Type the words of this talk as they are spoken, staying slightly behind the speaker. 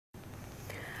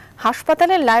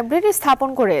হাসপাতালে লাইব্রেরি স্থাপন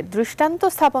করে দৃষ্টান্ত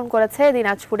স্থাপন করেছে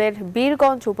দিনাজপুরের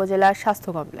বীরগঞ্জ উপজেলা স্বাস্থ্য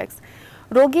কমপ্লেক্স।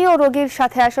 রোগী ও রোগীর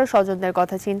সাথে আসা স্বজনদের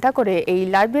কথা চিন্তা করে এই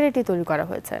লাইব্রেরিটি তৈরি করা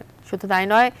হয়েছে। শুধু তাই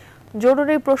নয়,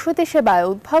 জরুরি প্রসূতি সেবায়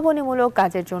উদ্ভাবনীমূলক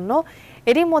কাজের জন্য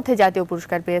এরই মধ্যে জাতীয়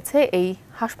পুরস্কার পেয়েছে এই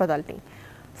হাসপাতালটি।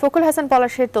 ফকুল হাসান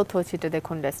পলাশের তথ্যচিত্রে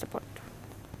দেখুন ডেস্ক রিপোর্ট।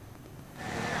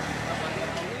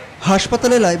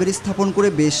 হাসপাতালে লাইব্রেরি স্থাপন করে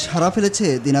বেশ সাড়া ফেলেছে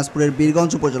দিনাজপুরের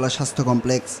বীরগঞ্জ উপজেলা স্বাস্থ্য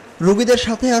কমপ্লেক্স। রোগীদের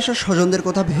সাথে আসা স্বজনদের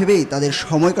কথা ভেবেই তাদের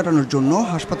সময় কাটানোর জন্য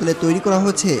হাসপাতালে তৈরি করা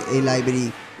হয়েছে এই লাইব্রেরি।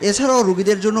 এছাড়াও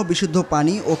রোগীদের জন্য বিশুদ্ধ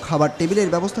পানি ও খাবার টেবিলের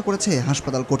ব্যবস্থা করেছে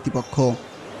হাসপাতাল কর্তৃপক্ষ।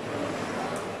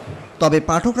 তবে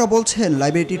পাঠকরা বলছেন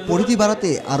লাইব্রেরিটির পরিধি বাড়াতে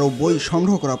আরও বই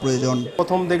সংগ্রহ করা প্রয়োজন।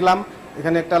 প্রথম দেখলাম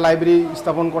এখানে একটা লাইব্রেরি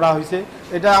স্থাপন করা হয়েছে,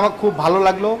 এটা আমার খুব ভালো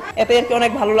লাগলো। এতে আর কি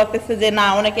অনেক ভালো লাগতেছে যে না,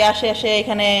 অনেকে আসে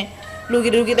এখানে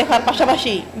রুগী দেখার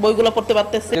পাশাপাশি বইগুলো পড়তে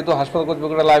পারতেছে। যেহেতু হাসপাতাল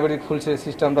কর্তৃপক্ষ লাইব্রেরি খুলছে,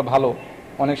 সিস্টেমটা ভালো,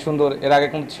 অনেক সুন্দর, এর আগে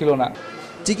কিন্তু ছিল না।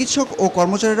 চিকিৎসক ও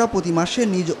কর্মচারীরা প্রতি মাসে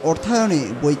নিজ অর্থায়নে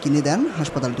বই কিনে দেন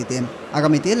হাসপাতালটিতে।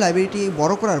 আগামীতে লাইব্রেরিটি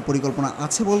বড় করার পরিকল্পনা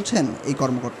আছে বলছেন এই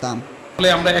কর্মকর্তা।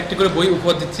 আমরা একটি করে বই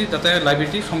উপহার দিচ্ছি যাতে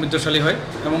লাইব্রেরিটি সমৃদ্ধশালী হয়,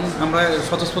 এবং আমরা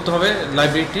স্বতঃস্ফূর্তভাবে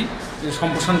লাইব্রেরিটি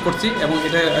সম্প্রসারণ করছি এবং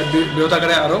এটা বৃহৎ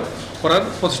আকারে আরও করার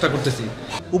প্রচেষ্টা করতেছি।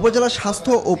 উপজেলা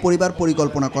স্বাস্থ্য ও পরিবার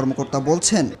পরিকল্পনা কর্মকর্তা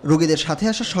বলছেন, রোগীদের সাথে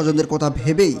আসা স্বজনদের কথা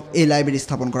ভেবেই এই লাইব্রেরি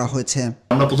স্থাপন করা হয়েছে।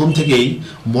 আমরা প্রথম থেকেই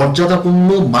মর্যাদাপূর্ণ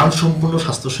মানসম্পন্ন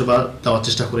স্বাস্থ্যসেবা দেওয়ার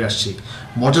চেষ্টা করে আসছি।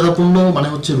 মর্যাদাপূর্ণ মানে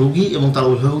হচ্ছে রোগী এবং তার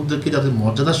অভিভাবকদেরকে যাতে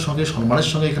মর্যাদার সঙ্গে সম্মানের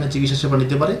সঙ্গে এখানে চিকিৎসা সেবা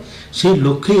নিতে পারে, সেই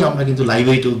লক্ষ্যেই আমরা কিন্তু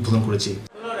লাইব্রেরিটি উদ্বোধন করেছি।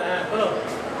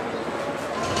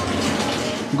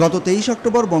 গত 23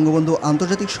 অক্টোবর বঙ্গবন্ধু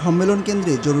আন্তর্জাতিক সম্মেলন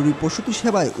কেন্দ্রে জরুরি প্রসূতি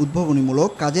সেবায় উদ্ভাবনীমূলক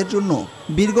কাজের জন্য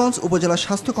বীরগঞ্জ উপজেলা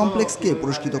স্বাস্থ্য কমপ্লেক্সকে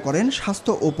পুরস্কৃত করেন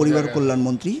স্বাস্থ্য ও পরিবার কল্যাণ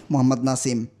মন্ত্রী মোহাম্মদ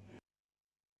নাসিম।